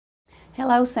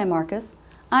Hello, San Marcos.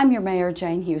 I'm your Mayor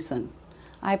Jane Hughson.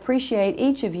 I appreciate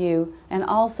each of you and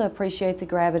also appreciate the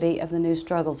gravity of the new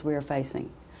struggles we are facing.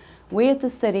 We at the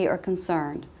city are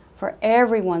concerned for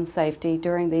everyone's safety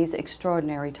during these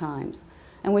extraordinary times,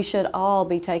 and we should all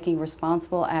be taking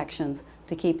responsible actions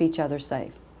to keep each other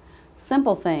safe.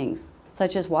 Simple things,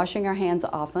 such as washing our hands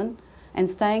often and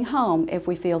staying home if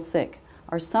we feel sick,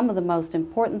 are some of the most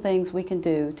important things we can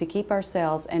do to keep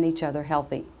ourselves and each other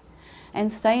healthy. And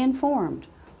stay informed,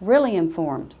 really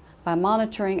informed, by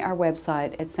monitoring our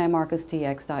website at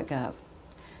sanmarcostx.gov.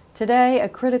 Today, a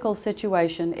critical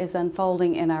situation is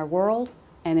unfolding in our world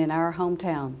and in our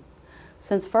hometown.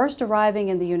 Since first arriving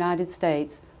in the United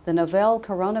States, the novel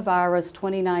coronavirus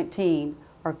 2019,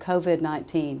 or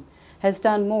COVID-19, has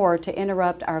done more to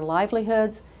interrupt our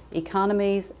livelihoods,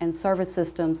 economies, and service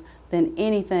systems than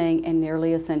anything in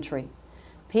nearly a century.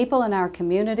 People in our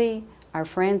community, our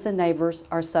friends and neighbors,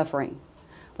 are suffering.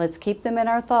 Let's keep them in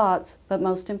our thoughts, but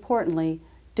most importantly,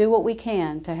 do what we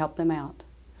can to help them out.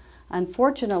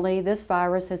 Unfortunately, this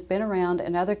virus has been around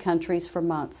in other countries for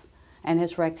months and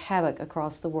has wreaked havoc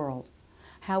across the world.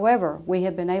 However, we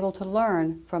have been able to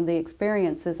learn from the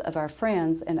experiences of our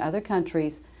friends in other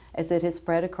countries as it has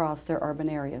spread across their urban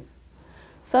areas.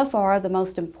 So far, the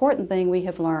most important thing we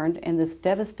have learned in this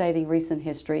devastating recent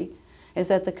history is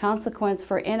that the consequence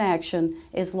for inaction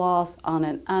is loss on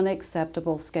an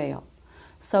unacceptable scale.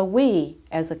 So we,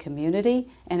 as a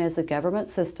community and as a government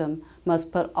system,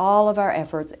 must put all of our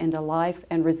efforts into life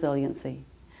and resiliency.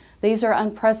 These are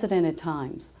unprecedented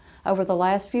times. Over the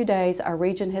last few days, our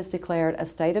region has declared a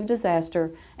state of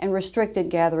disaster and restricted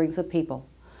gatherings of people.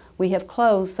 We have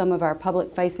closed some of our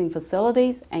public-facing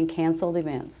facilities and canceled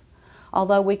events.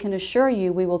 Although we can assure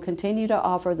you we will continue to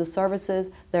offer the services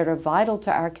that are vital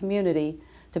to our community,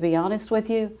 to be honest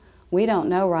with you, we don't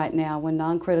know right now when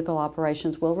non-critical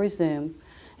operations will resume,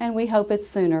 and we hope it's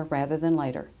sooner rather than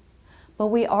later. But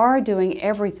we are doing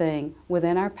everything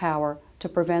within our power to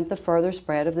prevent the further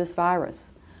spread of this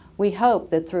virus. We hope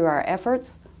that through our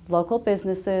efforts, local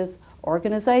businesses,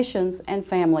 organizations, and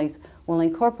families will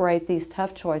incorporate these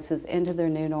tough choices into their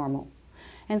new normal.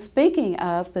 And speaking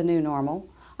of the new normal,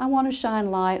 I want to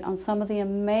shine light on some of the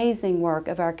amazing work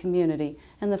of our community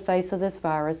in the face of this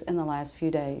virus in the last few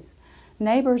days.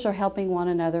 Neighbors are helping one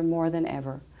another more than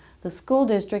ever. The school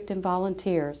district and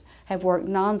volunteers have worked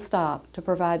nonstop to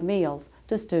provide meals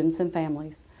to students and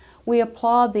families. We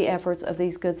applaud the efforts of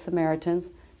these Good Samaritans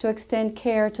to extend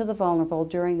care to the vulnerable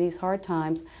during these hard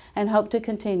times and hope to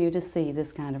continue to see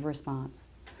this kind of response.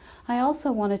 I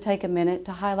also want to take a minute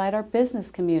to highlight our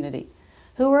business community,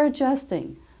 who are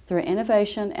adjusting through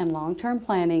innovation and long-term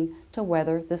planning to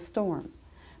weather this storm.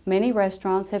 Many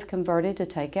restaurants have converted to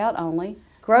takeout only.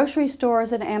 Grocery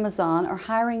stores and Amazon are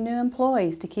hiring new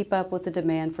employees to keep up with the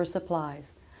demand for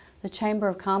supplies. The Chamber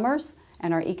of Commerce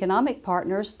and our economic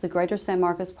partners, the Greater San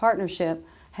Marcos Partnership,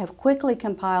 have quickly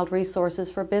compiled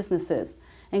resources for businesses,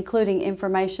 including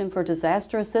information for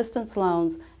disaster assistance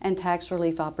loans and tax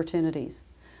relief opportunities.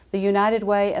 The United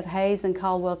Way of Hays and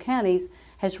Caldwell counties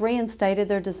has reinstated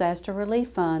their disaster relief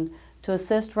fund to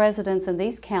assist residents in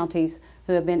these counties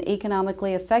who have been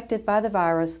economically affected by the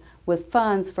virus with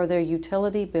funds for their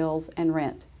utility bills and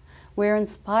rent. We're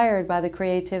inspired by the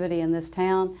creativity in this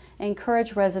town and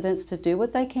encourage residents to do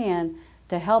what they can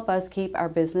to help us keep our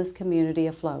business community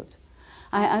afloat.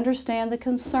 I understand the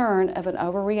concern of an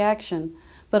overreaction,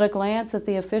 but a glance at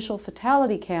the official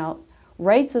fatality count,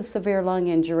 rates of severe lung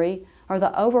injury, or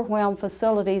the overwhelmed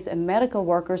facilities and medical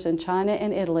workers in China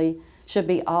and Italy should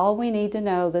be all we need to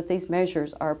know that these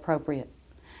measures are appropriate.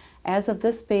 As of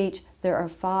this speech, there are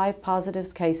 5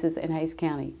 positive cases in Hays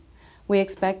County. We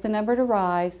expect the number to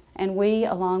rise, and we,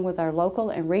 along with our local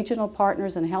and regional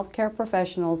partners and healthcare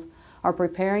professionals, are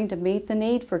preparing to meet the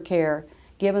need for care,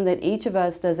 given that each of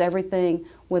us does everything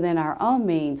within our own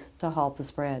means to halt the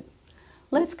spread.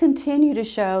 Let's continue to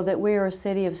show that we are a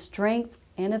city of strength,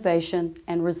 innovation,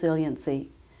 and resiliency.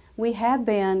 We have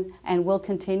been and will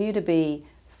continue to be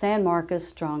San Marcos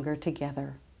Stronger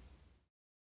Together.